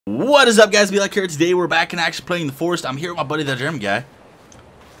What is up, guys? Be like here. Today we're back in action playing the Forest. I'm here with my buddy, the German guy.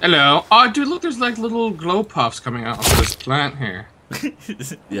 Hello. Oh, dude, look, there's like little glow puffs coming out of this plant here.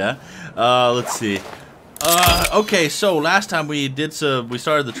 Yeah. Let's see. Okay, so last time we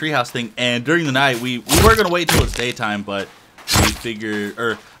started the treehouse thing, and during the night we were gonna wait till it's daytime, but I figured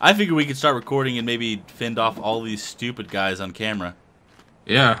we could start recording and maybe fend off all these stupid guys on camera.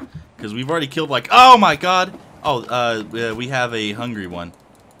 Yeah. Because we've already killed like, oh my god. Oh, we have a hungry one.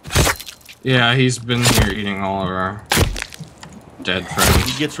 Yeah, he's been here eating all of our dead friends.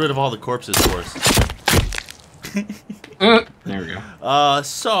 He gets rid of all the corpses for us. There we go.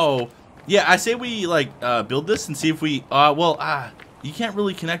 So, yeah, I say we, like, build this and see if we, you can't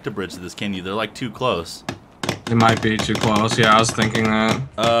really connect a bridge to this, can you? They're, like, too close. It might be too close. Yeah, I was thinking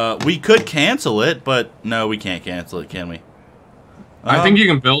that. We could cancel it, but no, we can't cancel it, can we? I think you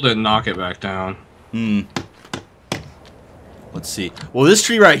can build it and knock it back down. Let's see. Well, this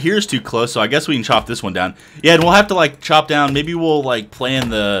tree right here is too close, so I guess we can chop this one down. Yeah, and we'll have to, like, chop down, maybe we'll, like, plan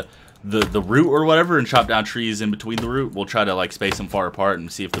the root or whatever and chop down trees in between the root. We'll try to, like, space them far apart and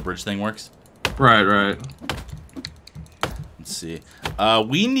see if the bridge thing works. Right, right. Let's see.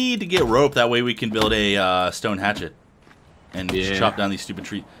 We need to get rope, that way we can build a stone hatchet. And just chop down these stupid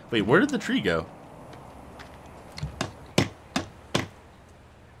trees. Wait, where did the tree go?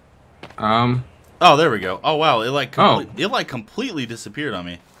 Oh, there we go. Oh, wow. It completely disappeared on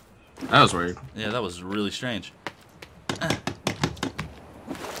me. That was weird. Yeah, that was really strange.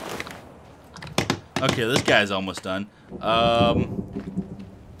 Okay, this guy's almost done.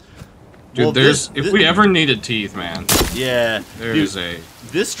 Dude, well, if we ever needed teeth, man. Yeah. There's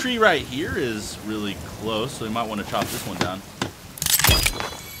This tree right here is really close, so we might want to chop this one down.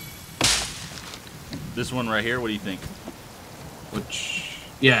 This one right here, what do you think?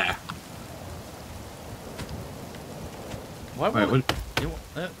 Yeah. Why won't it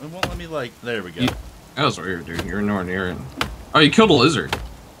won't let me, like, there we go. That was weird, dude. You're nowhere near it. Oh, you killed a lizard.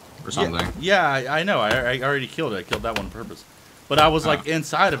 Or something. Yeah, I know. I already killed it. I killed that one on purpose. But I was, like,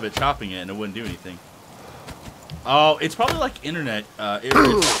 inside of it chopping it, and it wouldn't do anything. Oh, it's probably, like, internet. Oh,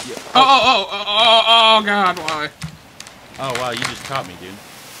 God, why? Oh, wow, you just chopped me, dude.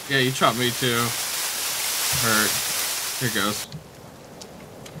 Yeah, you chopped me, too. Hurt. Here goes.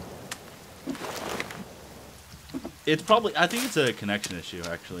 It's probably, I think it's a connection issue,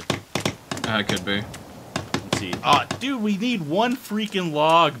 actually. It could be. Let's see. Oh, dude, we need one freaking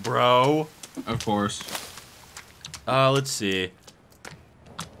log, bro. Of course. Let's see.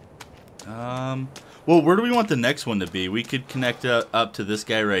 Well, where do we want the next one to be? We could connect up to this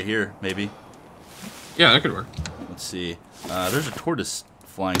guy right here, maybe. Yeah, that could work. Let's see. There's a tortoise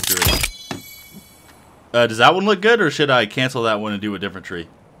flying through it. Does that one look good, or should I cancel that one and do a different tree?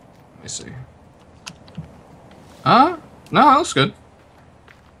 Let me see. No, that looks good.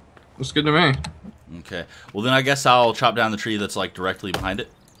 Looks good to me. Okay. Well, then I guess I'll chop down the tree that's, like, directly behind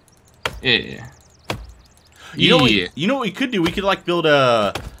it. Yeah. You know what we could do? We could, like, build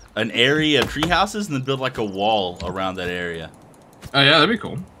an area of tree houses and then build, like, a wall around that area. Oh, yeah, that'd be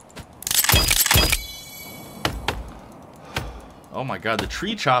cool. Oh, my God. The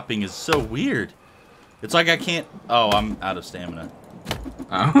tree chopping is so weird. It's like I can't... Oh, I'm out of stamina.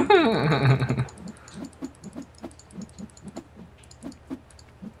 Oh.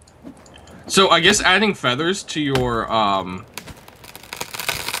 So, I guess adding feathers to your,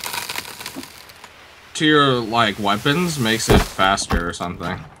 like, weapons makes it faster or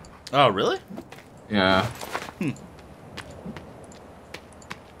something. Oh, really? Yeah.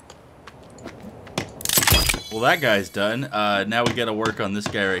 Well, that guy's done. Now we gotta work on this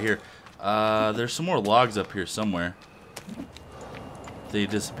guy right here. There's some more logs up here somewhere. They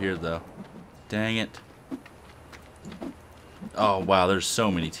disappeared, though. Dang it. Oh, wow, there's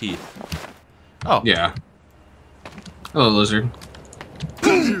so many teeth. Oh. Yeah. Hello, lizard.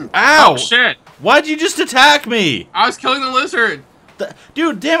 Ow! Oh, shit! Why'd you just attack me? I was killing the lizard!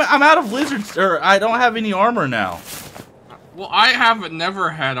 Dude, damn it, I'm out of lizards, or I don't have any armor now. Well, I have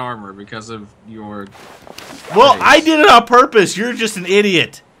never had armor because of your... Well, I did it on purpose. You're just an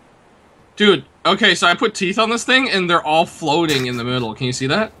idiot. Dude, okay, so I put teeth on this thing, and they're all floating in the middle. Can you see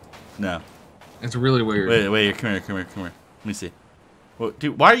that? No. It's really weird. Wait, come here. Let me see. Well,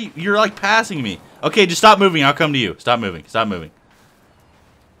 dude, why are you're like passing me? Okay, just stop moving. I'll come to you. Stop moving.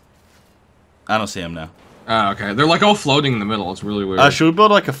 I don't see him now. Okay. They're like all floating in the middle. It's really weird. Should we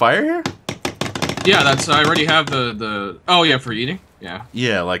build like a fire here? Yeah, I already have the... Oh, yeah, for eating? Yeah.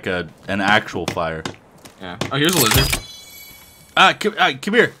 Yeah, like an actual fire. Yeah. Oh, here's a lizard.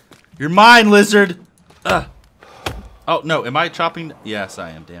 Come here. You're mine, lizard. Oh, no, am I chopping? Yes, I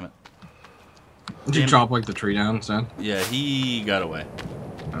am, damn it. Did you chop like the tree down instead? Yeah, he got away.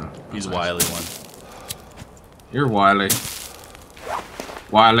 Oh, He's nice. Wily one. You're Wily.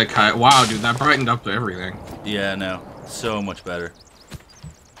 Wily Kite. Wow, dude, that brightened up everything. Yeah, no. So much better.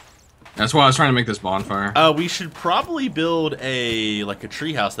 That's why I was trying to make this bonfire. We should probably build a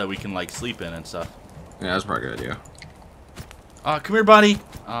tree house that we can like sleep in and stuff. Yeah, that's probably a good idea. Come here, Bunny.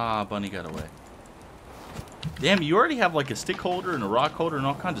 Bunny got away. Damn, you already have like a stick holder and a rock holder and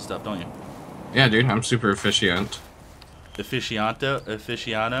all kinds of stuff, don't you? Yeah, dude, I'm super efficient. Aficionado?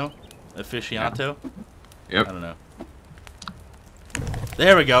 Yep. I don't know.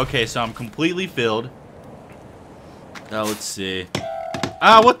 There we go. Okay, so I'm completely filled. Let's see.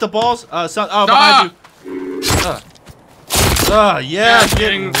 What the balls? Behind you. Yeah,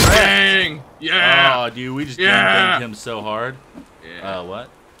 getting wrecked. Dang. Yeah. Oh, dude, we just Yeah. gangbanged him so hard. Yeah. What?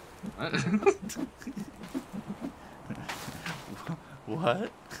 What?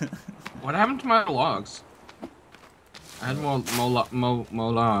 What happened to my logs? I had more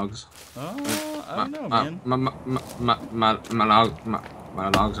logs. Oh, I don't know, man. My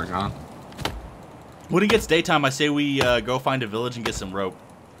logs are gone. When it gets daytime, I say we go find a village and get some rope.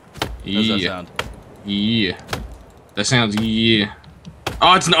 How does that sound? Yeah. That sounds yeah.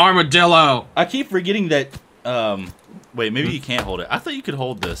 Oh, it's an armadillo. I keep forgetting that. Wait, maybe you can't hold it. I thought you could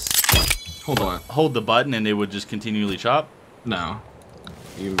hold this. Hold on. Hold the button and it would just continually chop. No.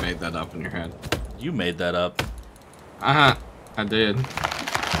 You made that up in your head. You made that up. I did. Wait.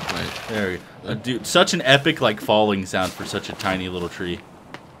 There we go. Dude, such an epic like falling sound for such a tiny little tree.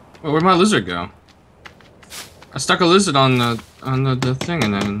 Well, where'd my lizard go? I stuck a lizard on the thing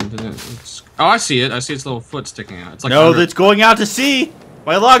and then it's... Oh, I see it. I see its little foot sticking out. It's like No, that's going out to sea.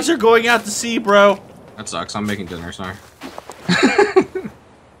 My logs are going out to sea, bro. That sucks. I'm making dinner, sorry.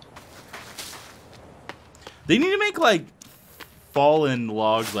 They need to make like fallen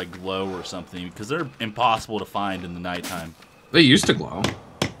logs like glow or something because they're impossible to find in the nighttime. They used to glow.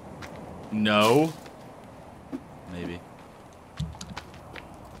 No. Maybe.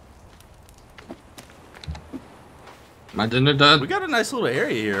 My dinner done. We got a nice little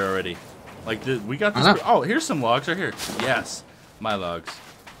area here already. Like we got this. I know. Oh, here's some logs right here. Yes, my logs.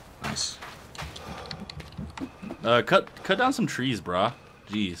 Nice. Cut down some trees, brah.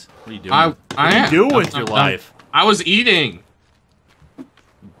 Jeez, what are you doing? I what are you doing with your life? I was eating.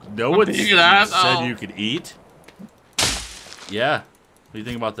 No one big ass said asshole. you could eat. Yeah. What do you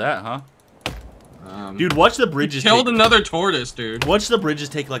think about that, huh? Dude, watch the bridges. Killed another tortoise, dude. Watch the bridges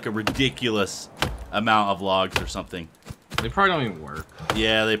take like a ridiculous amount of logs or something. They probably don't even work.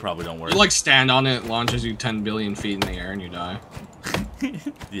 Yeah, they probably don't work. You like stand on it, it launches you 10 billion feet in the air, and you die.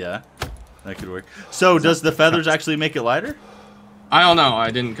 Yeah, that could work. So, does the feathers actually make it lighter? I don't know. I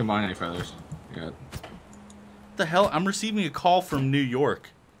didn't combine any feathers yet. What the hell? I'm receiving a call from New York.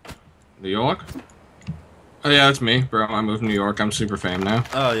 New York? Oh yeah, that's me, bro. I moved to New York. I'm super fam now.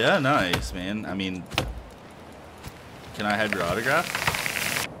 Oh yeah, nice, man. I mean, can I have your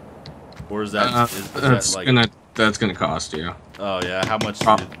autograph? Or is that, that's like... that's gonna cost you. Oh yeah, how much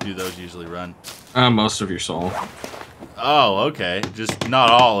do those usually run? Most of your soul. Oh, okay. Just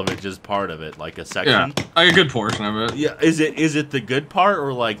not all of it, just part of it, like a section. Yeah, like a good portion of it. Yeah. Is it the good part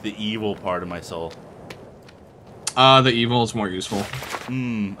or like the evil part of my soul? The evil is more useful.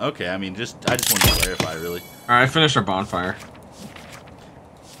 Okay. I mean, I just wanted to clarify, really. All right, I finished our bonfire.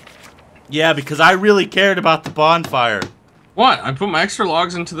 Yeah, because I really cared about the bonfire. What? I put my extra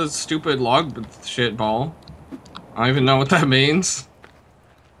logs into the stupid log shit ball. I don't even know what that means.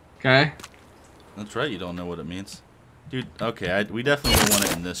 Okay. That's right. You don't know what it means, dude. Okay. We definitely don't want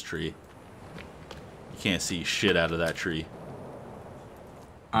it in this tree. You can't see shit out of that tree.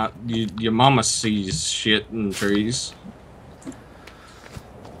 Your mama sees shit in trees.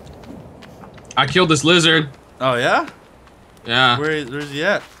 I killed this lizard. Oh yeah? Yeah. Where's he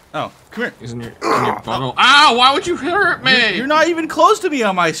at? Oh, come here. He's in your bottle. Ow! Why would you hurt me? You're not even close to me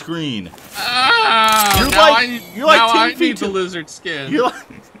on my screen. Ow! You're like 10 I feet need to- the lizard skin. You're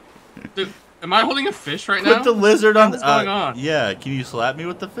like Dude, am I holding a fish right now? put the lizard on. What's going on? Yeah. Can you slap me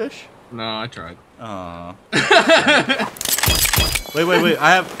with the fish? No, I tried. Aw. Wait. I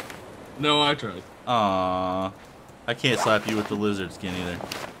have. No, I tried. Aw. I can't slap you with the lizard skin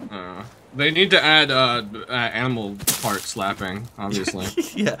either. They need to add animal part slapping, obviously.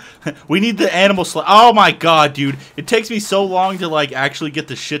 Yeah. We need the animal slap. Oh my god, dude. It takes me so long to like actually get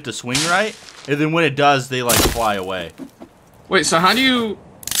the shit to swing right, and then when it does, they like fly away. Wait, so how do you...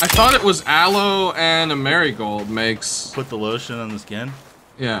 I thought it was aloe and a marigold makes... Put the lotion on the skin.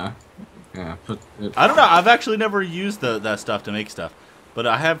 Yeah. Yeah, put it... I don't know. I've actually never used that stuff to make stuff. But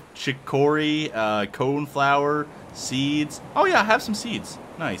I have chicory, coneflower, seeds. Oh yeah, I have some seeds.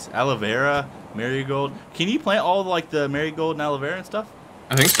 Nice. Aloe vera, marigold. Can you plant all like the marigold and aloe vera and stuff? Uh, yeah, I can. Oh,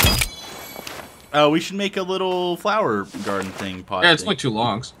 I think so. We should make a little flower garden thing pot. Yeah, it's thing. only 2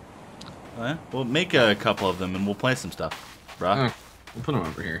 logs. We'll make a couple of them and we'll plant some stuff, bruh. We'll put them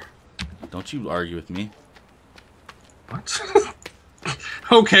over here. Don't you argue with me. What?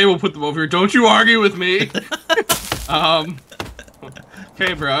 Okay, we'll put them over here. Don't you argue with me.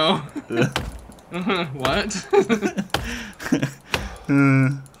 Okay, bro. What?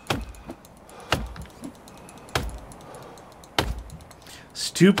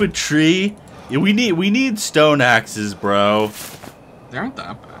 Stupid tree. Yeah, we need stone axes, bro. They aren't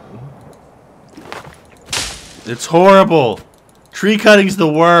that bad. It's horrible. Tree cutting's the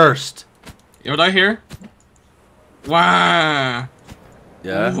worst. You know what I hear? Wah!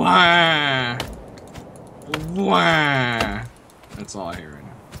 Yeah? Wah! Wah! That's all I hear right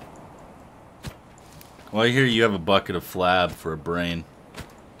now. Well, I hear you have a bucket of flab for a brain.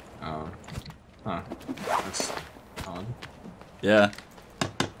 Oh. Huh. That's odd. Yeah.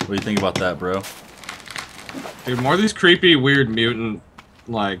 What do you think about that, bro? Dude, more of these creepy, weird mutant,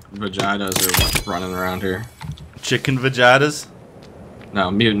 like, vaginas are running around here. Chicken vaginas? No,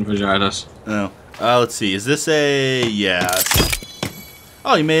 mutant vaginas. No. Let's see. Is this a yes?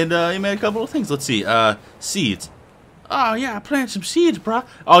 Oh, you made a couple of things. Let's see. Seeds. Oh yeah, I planted some seeds, bro.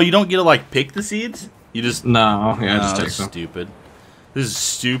 Oh, you don't get to like pick the seeds? You just No, yeah, just take that's some. stupid. This is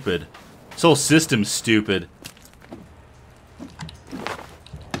stupid. This whole system's stupid.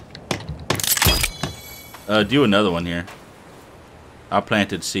 Do another one here. I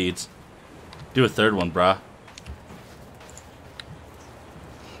planted seeds. Do a third one, brah.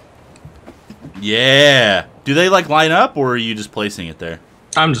 Yeah. Do they like line up, or are you just placing it there?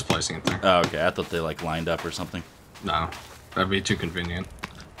 I'm just placing it there. Oh, okay. I thought they like lined up or something. No, that'd be too convenient.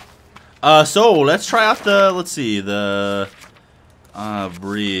 So let's try out the. Let's see the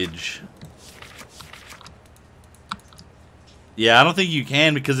bridge. Yeah, I don't think you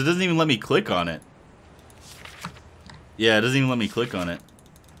can because it doesn't even let me click on it. Yeah, it doesn't even let me click on it.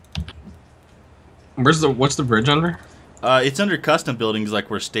 What's the bridge under? It's under custom buildings, like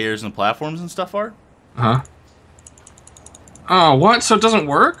where stairs and platforms and stuff are. Huh? Oh, what? So it doesn't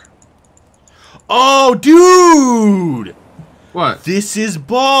work? Oh, dude! What? This is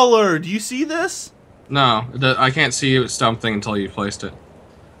baller. Do you see this? No, I can't see something until you placed it.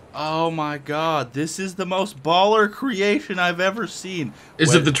 Oh my god, this is the most baller creation I've ever seen.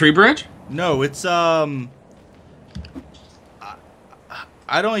 Is it the tree bridge? No, it's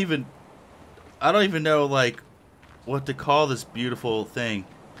I don't even know like what to call this beautiful thing.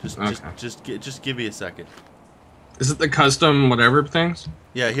 Just give me a second. Is it the custom whatever things?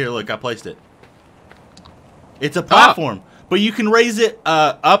 Yeah, here, look, I placed it. It's a platform, but you can raise it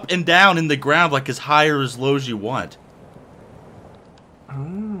up and down in the ground like as high or as low as you want.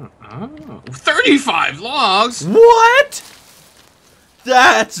 Oh, 35 logs? What?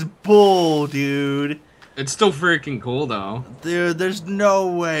 That's bull, dude. It's still freaking cool, though. Dude, there's no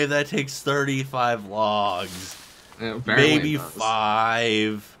way that takes 35 logs. Maybe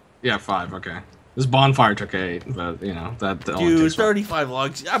 5. Yeah, 5, okay. This bonfire took 8, but, you know, that only Dude, takes 35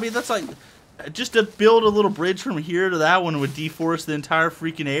 logs. I mean, that's like... Just to build a little bridge from here to that one would deforest the entire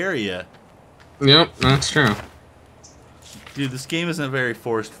freaking area. Yep, that's true. Dude, this game isn't very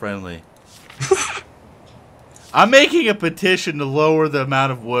forest friendly. I'm making a petition to lower the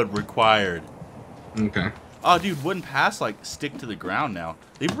amount of wood required. Okay. Oh, dude, wooden paths like stick to the ground now.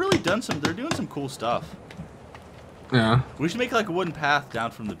 They've really done some. They're doing some cool stuff. Yeah. We should make like a wooden path down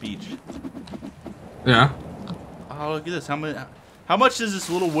from the beach. Yeah. Oh, look at this. How much does this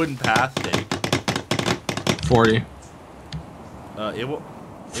little wooden path take? 40. It will.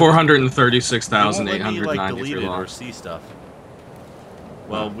 436,893 like delete it or logs. see stuff.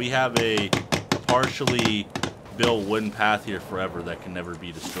 Well, we have a partially built wooden path here forever that can never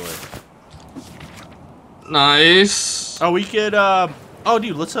be destroyed. Nice. Oh, we could. Oh,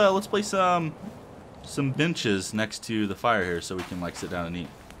 dude, let's place some benches next to the fire here so we can like sit down and eat.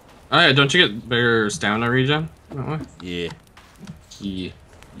 Oh yeah, don't you get bigger stamina regen? That way? Yeah. Yeah.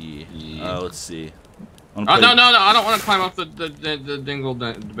 Yeah. Let's see. Oh, no, I don't want to climb up the dingle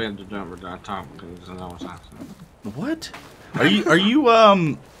jumper top. What? Are you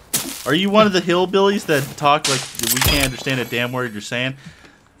one of the hillbillies that talk like we can't understand a damn word you're saying?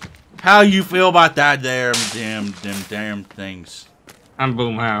 How you feel about that damn things? I'm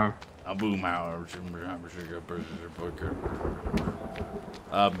Boomhauer. I'm Boomhauer.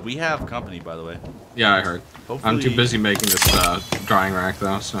 We have company, by the way. Yeah, I heard. Hopefully... I'm too busy making this drying rack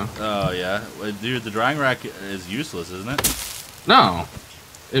though, so. Oh yeah, dude, the drying rack is useless, isn't it? No,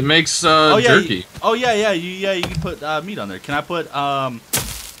 it makes jerky. Oh yeah, you can put meat on there. Can I put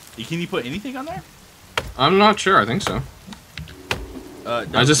Can you put anything on there? I'm not sure. I think so.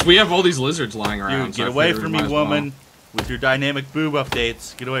 We have all these lizards lying around. Dude, so get I away figured from we me, might as well. woman, with your dynamic boob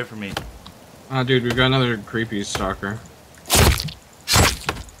updates. Get away from me. Ah, dude, we've got another creepy stalker.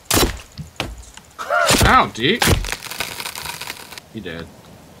 Ow, D. He dead.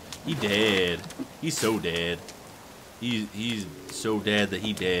 He dead. He's so dead. He's so dead that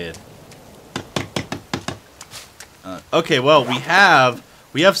he dead. Okay, well we have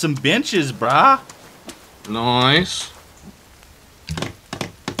some benches, brah. Nice.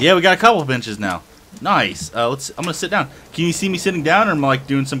 Yeah, we got a couple of benches now. Nice. I'm gonna sit down. Can you see me sitting down, or am I like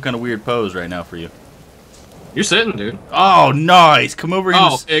doing some kind of weird pose right now for you? You're sitting, dude. Oh, nice. Come over here.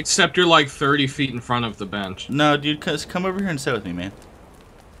 Oh, except you're like 30 feet in front of the bench. No, dude, come over here and sit with me, man.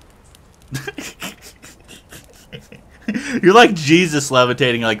 You're like Jesus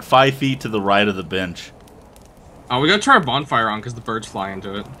levitating like 5 feet to the right of the bench. Oh, we gotta turn our bonfire on because the birds fly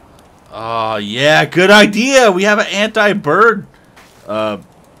into it. Oh, yeah, good idea. We have an anti-bird.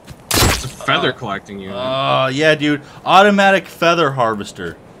 It's a feather collecting unit. Oh, yeah, dude. Automatic feather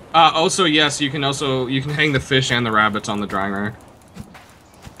harvester. Also, yes, you can hang the fish and the rabbits on the drying rack.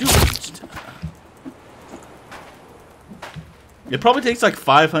 Dude. It probably takes like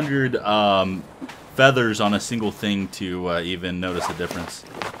 500 feathers on a single thing to even notice a difference.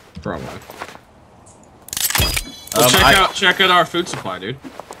 Probably. Well, check out our food supply, dude.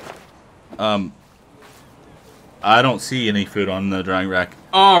 I don't see any food on the drying rack.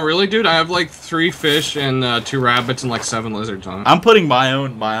 Oh, really, dude? I have like 3 fish and 2 rabbits and like 7 lizards on it. I'm putting my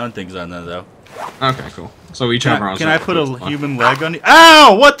own things on there though. Okay, cool. So we each have our own. Can I put a human leg on you?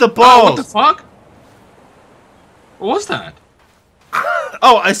 Ow! What the balls? Oh, what the fuck? What was that?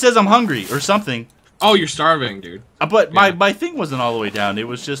 Oh, it says I'm hungry or something. Oh, you're starving, dude. But Yeah. my thing wasn't all the way down. It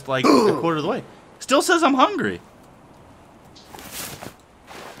was just like a quarter of the way. Still says I'm hungry.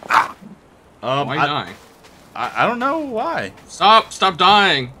 Why die? I don't know why. Stop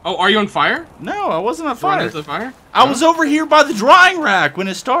dying. Oh, are you on fire? No, I wasn't on You went fire. into the fire? I No? was over here by the drying rack when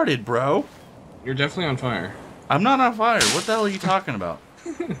it started, bro. You're definitely on fire. I'm not on fire. What the hell are you talking about?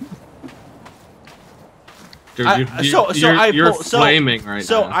 Dude, pull- you're flaming right now.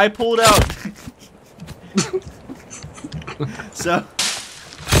 So I pulled out. So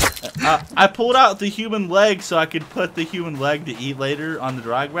I pulled out the human leg so I could put the human leg to eat later on the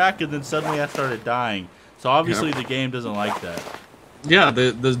drying rack, and then suddenly I started dying. So obviously Yep. the game doesn't like that. Yeah,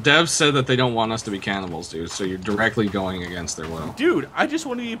 the devs said that they don't want us to be cannibals, dude. So you're directly going against their will. Dude, I just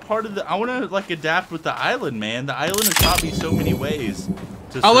want to be part of the. I want to like adapt with the island, man. The island has taught me so many ways.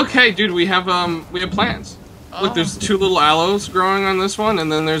 Oh, look, hey, dude, we have plants. Oh. Look, there's 2 little aloes growing on this one,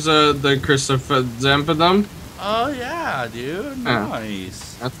 and then there's the chrysanthemum. Oh yeah, dude. Yeah.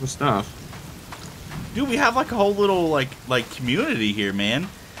 Nice. That's the stuff. Dude, we have like a whole little like community here, man.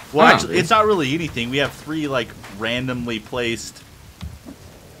 Well, Huh, actually, dude. it's not really anything. We have 3 like randomly placed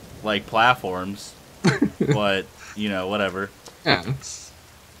like platforms, but you know, whatever. Yeah, It's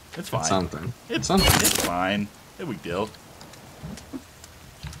fine. it's something. It's something. It's fine. No big deal.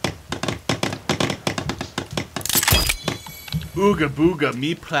 Ooga booga,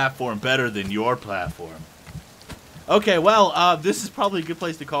 me platform better than your platform. Okay, well, this is probably a good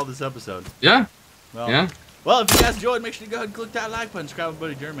place to call this episode. Yeah, Well, yeah. Well, if you guys enjoyed, make sure to go ahead and click that like button. Subscribe,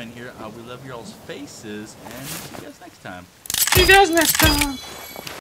 buddy German here. We love your all's faces, and see you guys next time. See you guys next time.